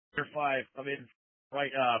5, come in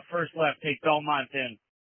right, first left, take Belmont in.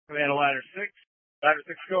 Come in, ladder 6. Ladder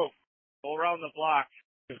 6, go. Go around the block.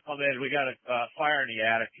 Just come in. We got a fire in the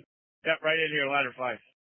attic. Step right in here, ladder 5.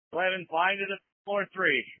 11, blind to the floor 3.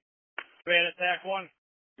 Go ahead, attack 1.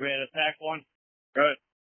 Go ahead, attack 1. Good.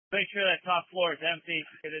 Make sure that top floor is empty.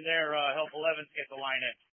 Get in there, help 11 get the line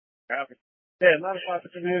in. Copy. Yeah, ladder 5 to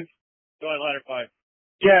come in. Go ahead, ladder 5.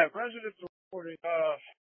 Yeah, residents reporting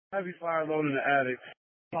heavy fire load in the attic.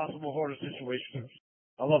 Possible hoarder situation.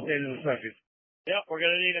 I'll update in a second. Yep, we're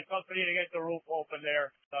going to need a company to get the roof open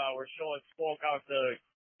there. We're showing smoke out the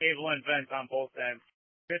cable and vents on both ends.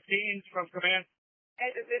 15s from command.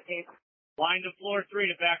 Engine 15. Line to floor 3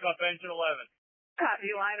 to back up engine 11. Copy,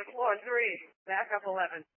 line to floor 3. Back up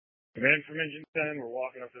 11. Command from engine 10. We're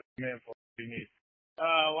walking up to the command floor. We need.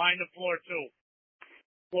 Line to floor 2.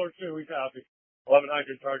 Floor 2, we copy.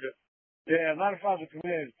 1100 target. Yeah, ladder 5 to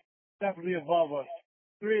command. Definitely above us.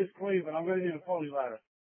 3 is Cleveland. I'm going to need a Foley ladder.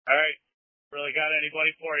 All right. Really got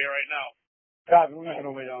anybody for you right now. Copy, we're not going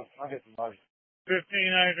to wait on. I'll get somebody. 15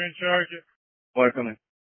 hydrant charge it. Water coming.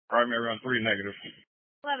 Primary on 3 negative.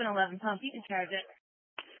 1111 pump, you can charge it.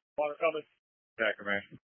 Water coming. Attack, command.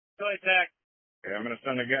 Go ahead, Zach. Okay, I'm going to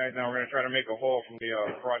send the guys now. We're going to try to make a hole from the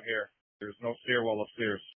front here. There's no stairwell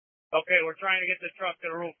upstairs. Okay, we're trying to get the truck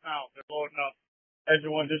to the roof now. They're loading up.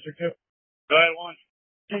 Engine 1, District 2. Go ahead, 1.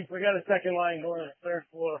 Chief, we got a second line going to the 3rd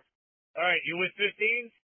floor. All right, you with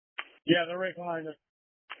 15s? Yeah, they're right behind us.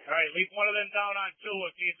 All right, leave one of them down on 2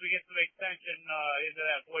 in case we get some extension into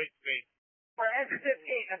that void space. For engine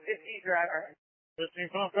 15, a 15 driver. 15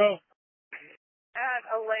 pump, go. And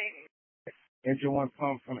a lane. Engine 1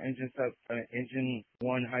 pump from engine 1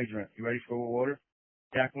 hydrant. You ready for water?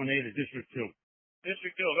 Jack 1A to District 2.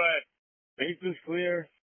 District 2, go ahead. Base is clear.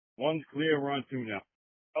 1's clear. We're on 2 now.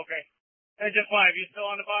 Okay. Engine 5, you still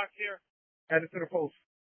on the box here? Headed to the post.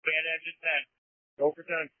 And engine 10. Go for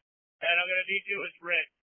 10. And I'm going to need you as Rick.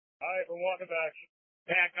 All right, we're walking back.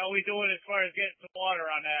 Jack, how we doing as far as getting some water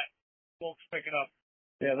on that? Smoke's picking up.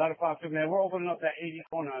 Yeah, a lot of 5 man. We're opening up that 80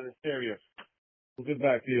 corner on this area. We'll get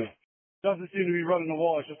back to you. Doesn't seem to be running the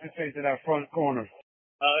wall. It's just in face of that front corner.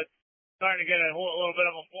 It's starting to get a little bit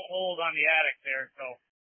of a hold on the attic there, so.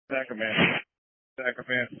 Attack, man. Attack,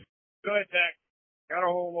 man. Go ahead, Zach. Got a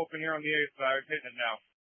hole open here on the A side. Hitting it now.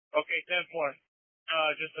 Okay, 10-4.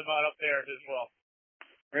 Just about up there as well.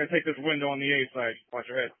 We're going to take this window on the A side. Watch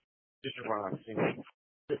your head. Just your run on. 15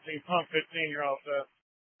 pump, 15, you're all set.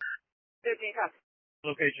 15 copy.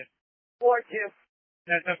 Location. 4-2.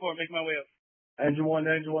 10-4, make my way up. Engine 1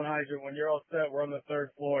 hydrant. When you're all set, we're on the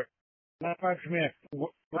 3rd floor. Ladder 5 command.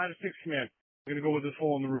 Ladder 6 command. We're going to go with this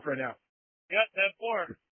hole in the roof right now. Yep,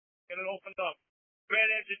 10-4. Get it opened up. Red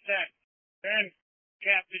engine 10. 10.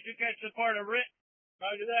 Cap, did you catch the part of Rit?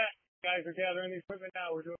 Roger that. Guys are gathering the equipment now.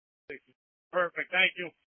 We're doing Perfect, thank you.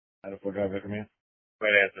 Ladder 4 guys, command.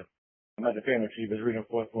 Great answer. I'm at the payment chief. Is reading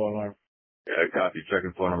 4th floor alarm. Yeah, copy.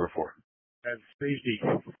 Checking floor number 4. And safety.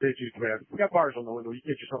 Safety command. We got bars on the window. You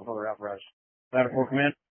get yourself another apparatus. Ladder 4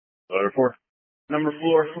 command. Ladder 4. Number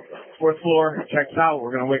 4th floor, checks out.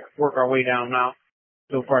 We're going to work our way down now.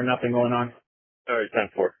 So far, nothing going on. All right,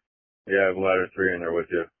 10-4. Yeah, I have ladder 3 in there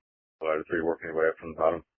with you. Ladder 3 working your way up from the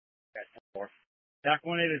bottom. Jack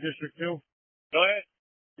 1A to District 2. Go ahead.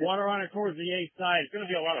 Water on it towards the A side. It's going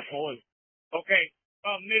to be a lot of pulling. Okay,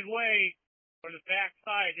 midway from the back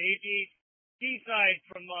side, the AD side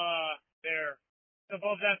from there. It's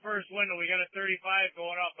above that first window. We got a 35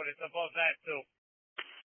 going up, but it's above that too.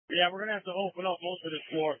 Yeah, we're going to have to open up most of this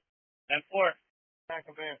floor. And 4. Back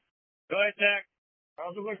up there. Go ahead, Jack.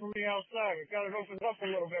 How's it look from the outside? It's got to open up a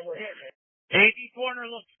little bit. We're hitting it. AD corner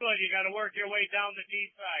looks good. You got to work your way down the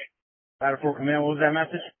D side. Ladder 4 command, what was that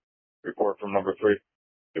message? Report from number 3.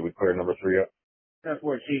 Did we clear number 3 up? That's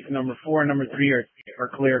where Chief. Number 4 and number 3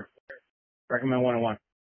 are clear. Recommend 101.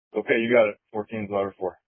 Okay, you got it. 14's ladder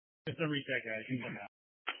 4. Just a reset, guys.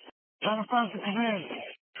 Ladder 5 to command.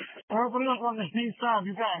 We're opening up on the D side.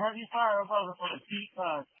 You got heavy fire above us on the D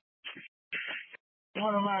side.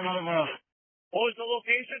 What am I going to know? What was the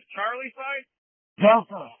location? Charlie side?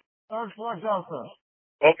 Delta. 3rd floor Delta.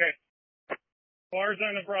 Okay. Bars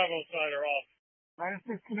on the Bravo side are off. Ladder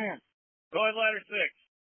 6 command. Go ahead, ladder 6.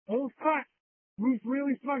 Oh, cut. Roof's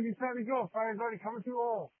really snug. You said to go. Fire's already coming through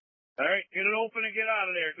all. All right, get it open and get out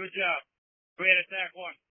of there. Good job. Go ahead, attack 1.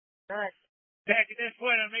 All right. Attack at this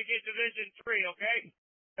point and make it Division 3, okay?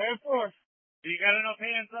 And 4. You got enough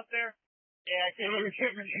hands up there? Yeah, I can't really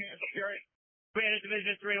get my hands. Right. Go ahead,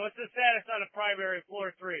 Division 3. What's the status on the primary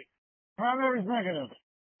floor 3? Primary's negative.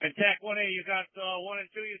 Attack 1A, you got 1 and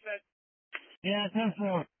 2, you said? Yeah,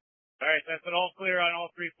 10-4. All right, that's an all clear on all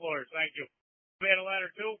 3 floors. Thank you. Command ladder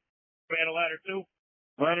 2. Command ladder 2.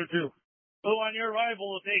 Ladder 2. Blue on your arrival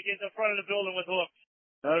will take you to the front of the building with hooks.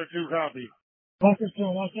 Ladder 2 copy. Focus 2,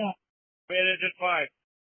 what's that? Command engine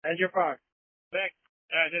 5. Engine 5. Back,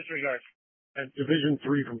 disregard. And Division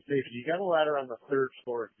 3 from safety. You got a ladder on the 3rd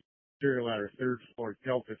floor. Exterior ladder, 3rd floor,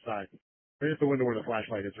 Delta side. Right at the window where the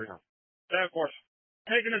flashlight is right now. Yeah, of course.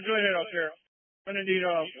 Taking a good hit up here. I'm going to need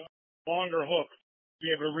a longer hook to be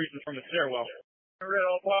able to reach it from the stairwell. Red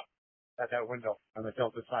all pop. At that window on the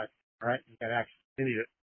Delta side. Alright? You got access. You need it.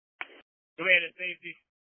 Command and safety.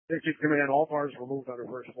 Safety command, all bars removed on the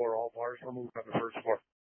 1st floor. All bars removed on the 1st floor.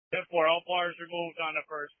 10-4, all bars removed on the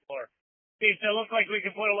 1st floor. Steve, so it looks like we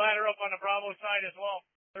can put a ladder up on the Bravo side as well.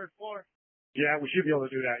 3rd floor. Yeah, we should be able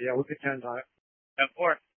to do that. Yeah, we'll get 10s on it.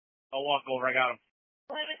 10-4. I'll walk over. I got him.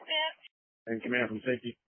 And command from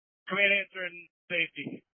safety. Command answer and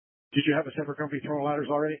safety. Did you have a separate company throwing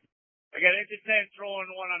ladders already? I got engine 10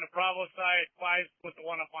 throwing one on the Bravo side, 5 with the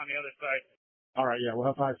one up on the other side. Alright, yeah, we'll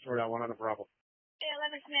have 5 throw that one on the Bravo.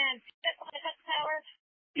 11 command. Tower.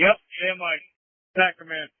 Yep, stand by. Attack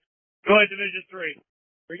command. Go ahead, Division 3.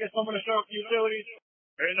 We get someone to show up utilities.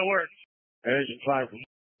 They're in the works. Engine 5 from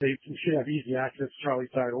safety. You should have easy access.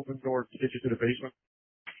 Charlie side, open doors to get you to the basement.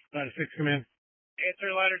 Ladder 6 command.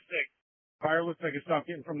 Answer ladder 6. Fire looks like it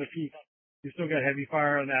stopped getting from the peak. You still got heavy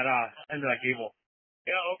fire on that end of that gable.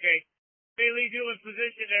 Yeah, okay. They leave you in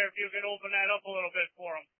position there if you can open that up a little bit for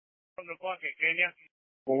them from the bucket, can you?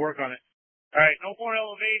 We'll work on it. All right, no more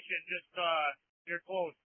elevation, just you're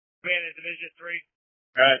close. Command in Division 3.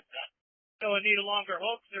 All right. Still in need of longer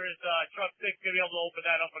hooks, or is truck 6 going to be able to open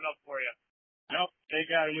that up enough for you? Nope, they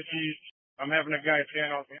got it with these. I'm having a guy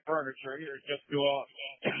stand on some furniture here just to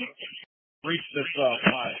reach this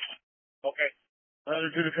 5. Okay. Ladder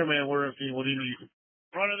 2 to command, we're empty. What do you need?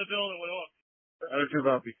 Front of the building with hooks. Ladder 2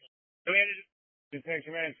 copy. Command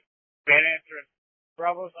Command. Command answering.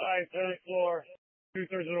 Bravo side, 3rd floor.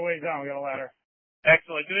 2/3 of the way down, we got a ladder.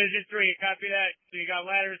 Excellent. Division 3, copy that. So you got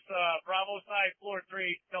ladders, Bravo side, floor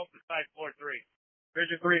 3, Delta side, floor 3.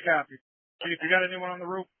 Division 3 copy. Chief, you got anyone on the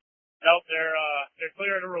roof? Nope, they're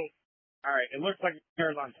clear of the roof. All right, it looks like the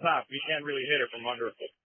chair's on top. We can't really hit it from under it.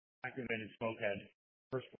 I could have been in smoke head.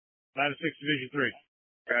 First, Ladder 6, Division 3.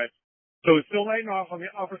 Okay. So it's still lighting off on the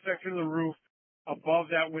upper section of the roof above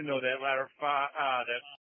that window that ladder 5, that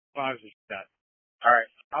 5 is at. All right.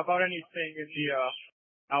 How about anything in the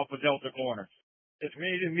Alpha Delta corner? It's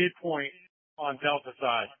made in midpoint on Delta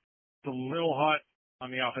side. It's a little hot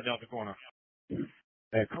on the Alpha Delta corner.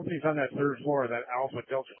 The company's on that 3rd floor, that Alpha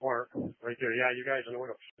Delta corner, right there. Yeah, you guys in the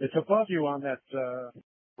window. It's above you on that,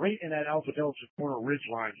 right in that Alpha Delta corner ridge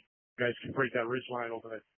line. You guys can break that ridge line over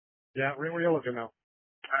there. Yeah, right where you're looking now.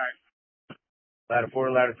 All right. Ladder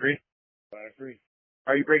 4, ladder 3. Ladder 3.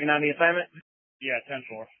 Are you breaking down the assignment? Yeah,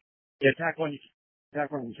 10-4. Yeah, attack one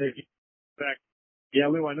from safety. Back. Yeah,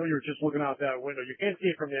 Lou, I know you were just looking out that window. You can't see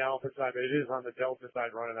it from the Alpha side, but it is on the Delta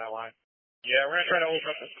side running that line. Yeah, we're going to try to open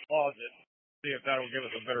up this closet, see if that'll give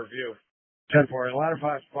us a better view. 10-4. And ladder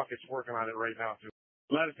 5 bucket's working on it right now, too.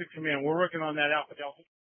 Ladder 6 command, we're working on that Alpha Delta,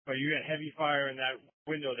 but you got heavy fire in that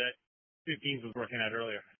window that 15 was working at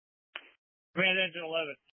earlier. Command engine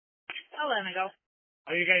 11. 11 go.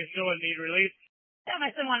 Are you guys doing need relief? Yeah,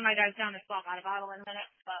 I send one of my guys down to swap out a bottle in a minute,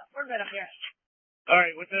 but we're good up here. All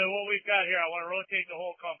right, with what we've got here, I want to rotate the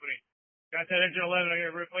whole company. Got that engine 11, I'm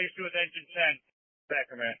going to replace you with engine 10. Back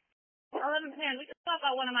command. 11 command, we can swap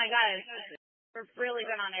out one of my guys. We're really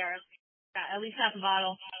good on air. Got at least half a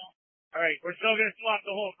bottle. All right, we're still going to swap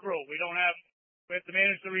the whole crew. We have to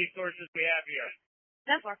manage the resources we have here.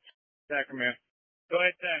 That's worked. Back command. Go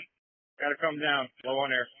ahead, 10. Got to come down. Low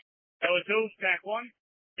on air. That was 2, stack 1?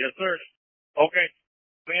 Yes, sir. Okay.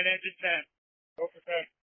 Command engine 10. Go for 10.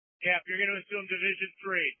 Cap, you're going to assume Division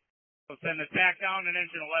 3. So send the stack down and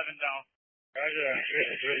engine 11 down.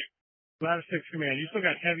 Ladder 6 command, you still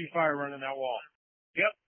got heavy fire running that wall.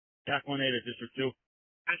 Yep. Attack 1-8 at District 2.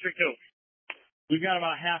 District 2. We've got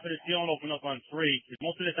about half of the ceiling open up on 3. Is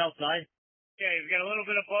most of this outside? Okay, we've got a little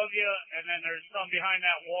bit above you, and then there's some behind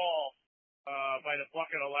that wall by the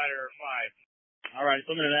bucket of ladder 5. All right, it's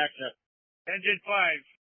limited access. Engine 5,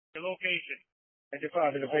 your location. Engine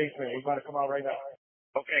 5 in the basement. We're about to come out right now.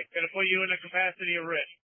 Okay, going to put you in the capacity of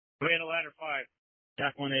risk. Command ladder 5.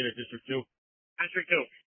 Attack 1-8 at District 2. District 2.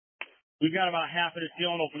 We've got about half of the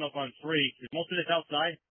ceiling open up on 3. Is most of this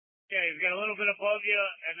outside? Okay, we've got a little bit above you,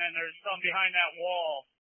 and then there's some behind that wall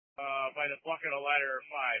by the bucket of ladder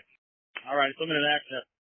 5. All right, it's limited access.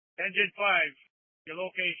 Engine 5, your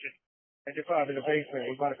location. Engine 5 in the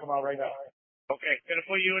basement. We're about to come out right now. Okay, going to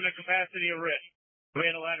put you in the capacity of risk.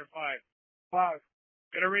 Command ladder 5. 5.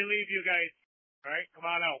 Going to relieve you guys. All right, come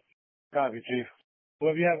on out. Copy, Chief.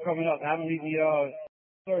 Whoever you have coming up, have them leave the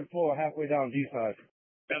third floor halfway down D side.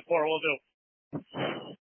 10-4, will do.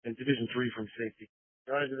 And Division 3 from safety.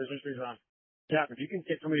 All right, Division 3's on. Captain, if you can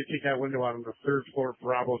get somebody to take that window out on the third floor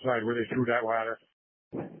Bravo side where they threw that ladder.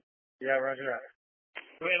 Yeah, roger that.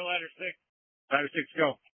 Go ahead, ladder 6. Ladder 6,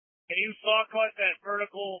 go. Can you saw cut that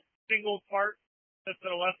vertical single part that's to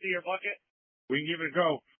the left of your bucket? We can give it a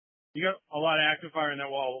go. You got a lot of active fire in that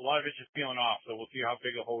wall. A lot of it's just peeling off, so we'll see how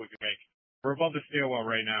big a hole we can make. We're above the stairwell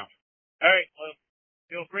right now. All right, well,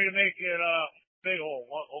 feel free to make it a big hole.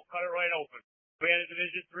 We'll cut it right open. We had a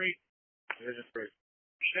Division 3. Division 3.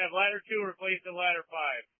 Should have ladder 2 replaced in ladder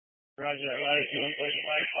 5. Roger that. Ladder 2 replaced in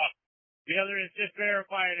ladder 5. The other is just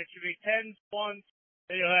verifying it should be 10s, 1s,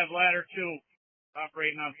 then you'll have ladder 2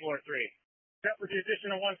 operating on floor 3. Except with the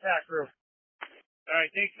addition of one tack crew. All right,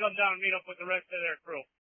 take come down and meet up with the rest of their crew.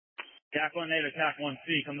 Tack 1A to tack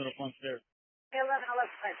 1C, come to the front stairs. 11,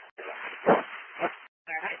 11.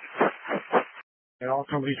 And all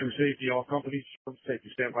companies from safety,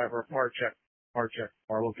 stand by for a par check. Par check,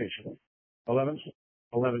 our location. 11s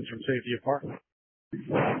from safety at par.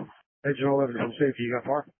 Engine 11 from safety, you got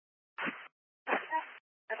par?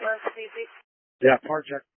 Yeah, par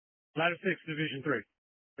check. Ladder 6, Division 3.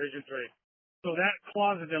 Division 3. So that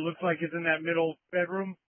closet that looks like it's in that middle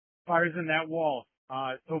bedroom, fire's in that wall.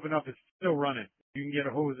 It's open up, it's still running. You can get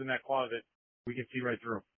a hose in that closet. We can see right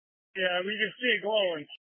through. Yeah, we can see it glowing.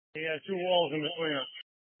 Yeah, 2 walls in between us.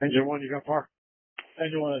 Engine 1, you got par?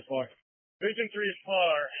 Engine 1 is par. Division 3 is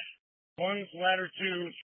par. 1's ladder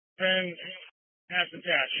 2, 10, half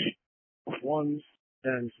attached. 1s,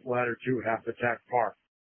 10s, ladder 2, half attack, par.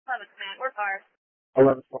 11, man, we're par.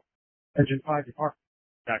 11, par. Engine 5, you par?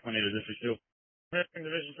 Tack 1A to District 2.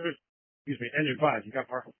 Division 3. Excuse me, engine 5, you got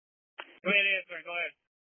par? Go ahead, answer. Go ahead.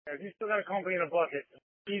 Yeah, he's still got a company in a bucket.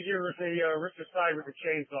 Easier if they rip the side with the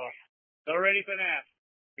chainsaw. It's already been asked.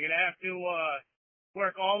 You're going to have to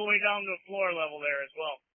work all the way down to the floor level there as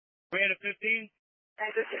well. We had a 15?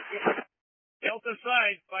 Delta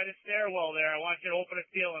side by the stairwell there. I want you to open the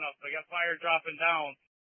ceiling up. I got fire dropping down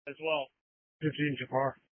as well. 15's your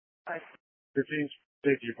par? 15's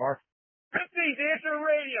safety, your par? 15's answer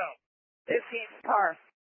radio. 15 par.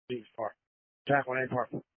 15's par. Jack 1A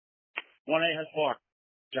par. 1A has par.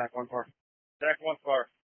 Jack 1 par. Jack 1 par.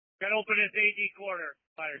 Got to open this AD corner,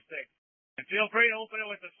 fire 6. And feel free to open it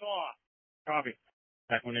with the saw. Copy.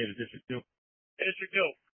 Jack 1A to District 2. District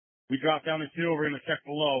 2. We drop down the steel. We're going to check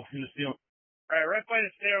below in the steel. All right, right by the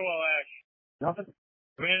stairwell, Ash. Nothing?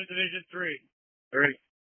 Command Division 3. All right.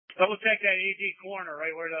 Double check that AD corner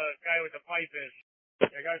right where the guy with the pipe is.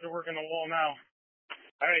 The guys are working the wall now.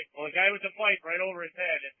 All right, well, the guy with the pipe right over his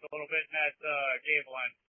head. It's a little bit in that gable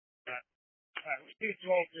end. All right, we see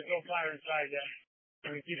smoke. There's no fire inside yet.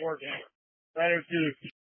 We keep working. Ladder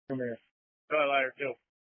 2. Come here. Go ahead, ladder 2.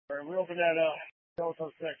 All right, we open that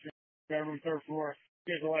telephone section. Bedroom, 3rd floor.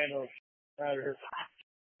 Here's the window. Ladder.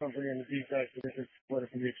 Something in the D-side, so this is what it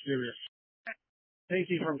from the exterior.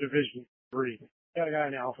 Safety from Division 3. Got a guy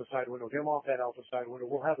on the alpha side window. Get him off that alpha side window.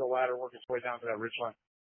 We'll have the ladder work its way down to that ridge line.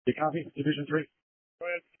 You copy? Division 3? Go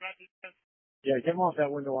ahead. Yeah, get him off that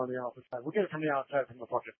window on the alpha side. We'll get it from the outside from the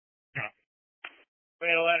bucket. We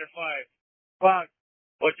had a ladder 5. Bob,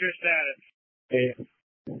 what's your status? Hey,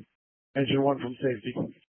 engine 1 from safety.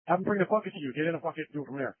 Have him bring the bucket to you. Get in a bucket and do it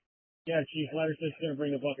from there. Yeah, Chief. Ladder 6 is going to bring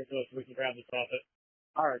the bucket to us so we can grab this off it.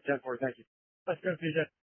 All right, 10-4, thank you. Let's go, CJ.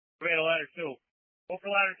 We had a ladder 2. Go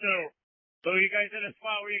for ladder 2. So you guys in a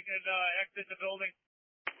spot where you can exit the building?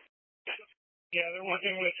 Yeah, they're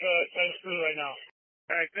working with tight screw right now.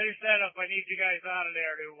 All right, finish that up. I need you guys out of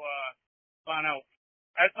there to spawn out.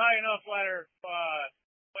 That's high enough, ladder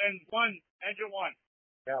engine 1.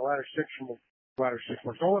 Yeah, ladder 6 from ladder 6.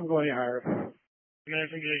 Don't let him go any higher.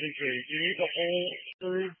 Command from Division 3. Do you need the whole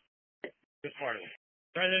screw? This part of it.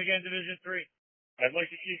 Try that again, Division 3. I'd like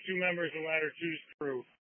to keep 2 members of ladder 2's crew.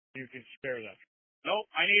 You can spare them. Nope,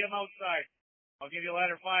 I need them outside. I'll give you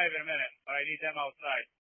ladder 5 in a minute, but I need them outside.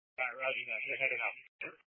 All right, roger that. They're heading out.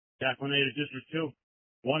 Jack 1A to District 2.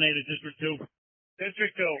 1A to District 2.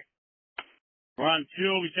 District 2. We're on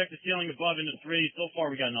 2. We checked the ceiling above into 3. So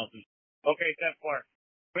far, we got nothing. Okay, 10-4.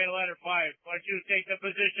 We had a ladder 5. Why don't you take the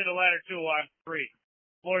position of ladder 2 on 3.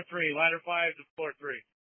 Floor 3. Ladder 5 to floor 3.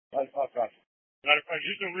 Ladder 5, gotcha. Ladder 5,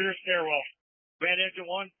 use the rear stairwell. We had engine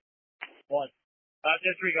 1. 1.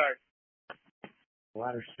 Disregard.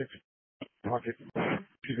 Ladder 6 bucket.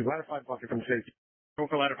 Excuse me, ladder 5 bucket from safety. Go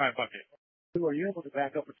for ladder 5 bucket. Are you able to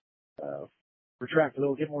back up, retract a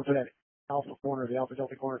little, get more to that alpha corner, the alpha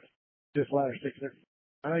delta corner? Just ladder 6 there.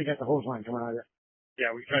 I know you got the hose line coming out of there.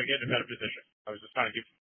 Yeah, we try to get in a better position. I was just trying to give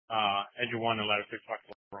engine 1 and ladder 6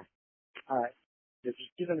 bucket room. All right. If you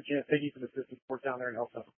give them a chance, thank you for the assistance. Work down there and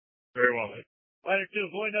help them. Very well. Ladder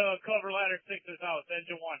 2, going to cover ladder 6's house,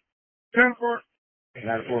 engine 1. 10-4.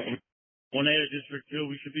 Ladder 4. 1-8 at District 2.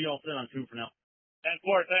 We should be all set on 2 for now.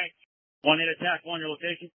 10-4, thanks. 1-8 attack 1, your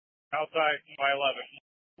location? Outside by 11.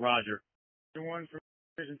 Roger. 2-1 for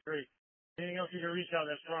Division 3. Anything else you can reach out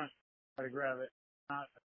that's front? Try to grab it. Not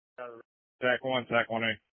Tack 1, Tack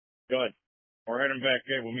 1A. Good. We're heading back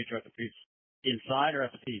there. We'll meet you at the piece. Inside or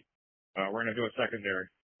at the peak? We're going to do a secondary.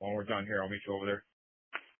 When we're done here, I'll meet you over there.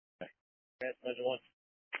 Okay, engine 1.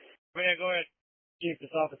 Go ahead. Chief,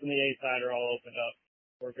 this office and the A side are all opened up.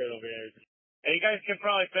 We're good over here. Hey, you guys can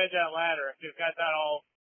probably bed that ladder if you've got that all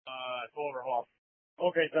overhauled.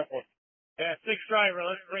 Okay, 10-4. Yeah, 6 driver,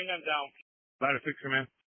 let's bring them down. Ladder 6, come in.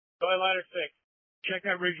 Go ahead, ladder 6. Check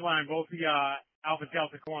that ridge line, both the Alpha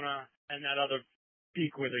Delta corner and that other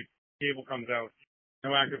peak where the cable comes out.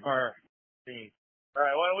 No active fire seen. All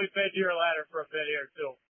right, why don't we bed your ladder for a bit here,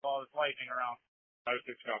 too, while it's lightning around. Ladder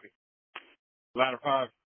 6, copy. Ladder 5,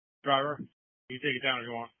 driver, you take it down if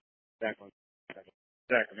you want. Back one.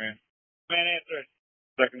 Second, man. Man answered.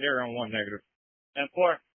 Secondary on 1, negative.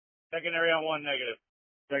 10-4. Secondary on 1, negative.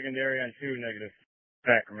 Secondary on 2, negative.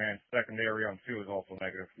 Second, man. Secondary on 2 is also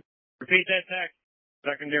negative. Repeat that, Tech.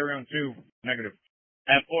 Secondary on 2, negative.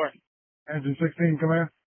 10-4. Engine 16, come in.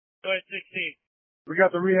 Go ahead, 16. We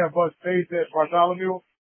got the rehab bus based at Bartholomew.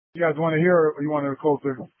 You guys want to hear it or you want to go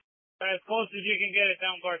closer? As close as you can get it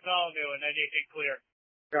down Bartholomew, and then you can clear.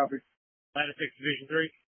 Copy. Ladder 6, Division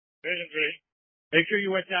 3. Division 3. Make sure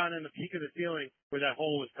you went down in the peak of the ceiling where that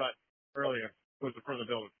hole was cut earlier, towards the front of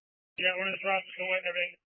the building. Yeah, we're in the process of wetting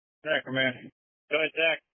everything. Tech, man. Go ahead,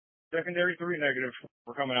 Tech. Secondary 3, negative.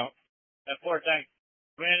 We're coming out. 10-4, thanks.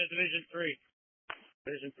 Command of Division 3.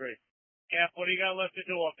 Division 3. Cap, what do you got left to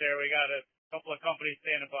do up there? We got a couple of companies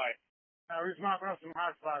standing by. We're just mopping up some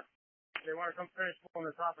hot spots. If they want to come finish on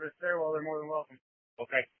the top of the stairwell, they're more than welcome.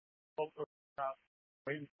 Okay.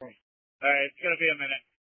 Waiting for them. All right, it's going to be a minute.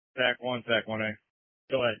 Tack 1, Tack 1A.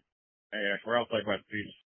 Go ahead. Hey, we're outside by the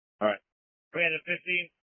piece. All right. Command of 15.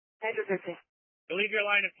 Enter 15. You leave your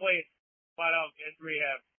line in place. Flat out, get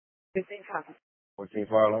rehab. 15 copy. 14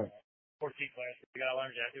 fire alarm. 14 flash. You got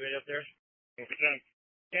alarms activated up there?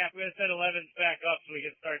 Cap, we're going to set 11s back up so we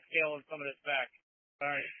can start scaling some of this back.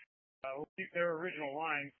 All right. We'll keep their original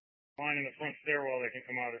line in the front stairwell. They can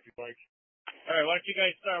come out if you'd like. All right, why don't you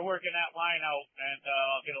guys start working that line out, and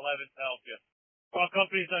I'll get 11 to help you. All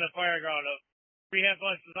companies on the fire ground. Rehab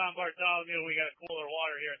bus is on Bartholomew. We got cooler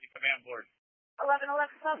water here at the command board. 11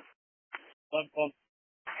 pump. 11 pump.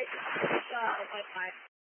 White 5.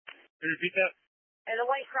 Can you repeat that? And the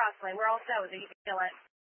white crossway. We're all set with it. You can kill it.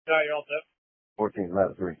 No, you're all set. 14,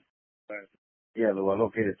 ladder 3. Right. Yeah, Lou, I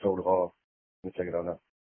located Soda Hall. Let me check it out now.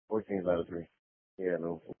 14, ladder 3. Yeah,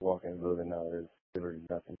 Lou, walk in the building now. There's literally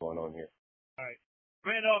nothing going on here. All right.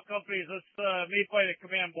 Command all companies, let's meet by the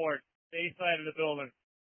command board, the east side of the building.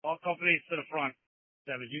 All companies to the front.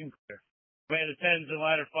 7, you can clear. Command of 10s and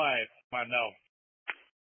ladder 5. Come on, no.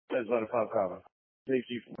 That's ladder 5, cover.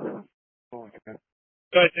 Safety. Go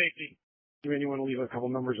ahead, safety. Do you want to leave a couple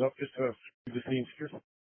numbers up just to keep the scene secure?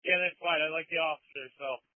 Yeah, that's fine. I like the officers,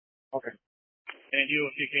 so. Okay. And you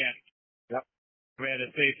if you can. Yep. Command of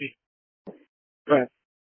safety. Go ahead.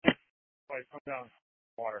 All right, come down.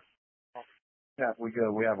 Water. Yeah, we good.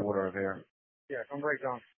 We have water over here. Yeah, come break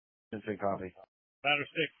down. Just a copy. Ladder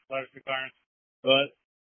 6 irons. But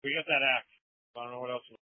we got that axe. I don't know what else.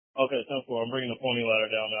 Okay, 10-4. I'm bringing the pony ladder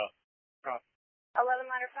down now. 11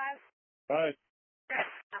 ladder 5. All right.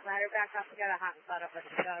 That ladder back up. We got a hot spot up at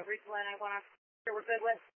the ridge line I want to sure we're good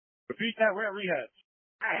with. Repeat that. We're at rehab.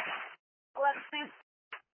 All right. 11 command.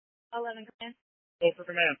 11 command. Go for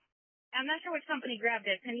command. I'm not sure which company grabbed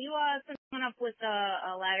it. Can you send someone up with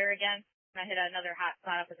a ladder again? I hit another hot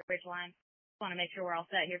spot up at the ridge line. Just want to make sure we're all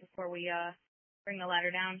set here before we bring the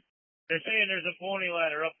ladder down. They're saying there's a pony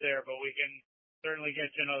ladder up there, but we can certainly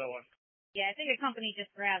get you another one. Yeah, I think a company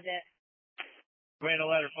just grabbed it. Command of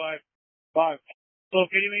ladder 5. 5. So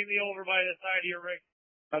can you meet me over by the side of your rig?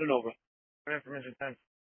 Cut it over. Command from engine 10.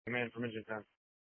 Command from engine 10.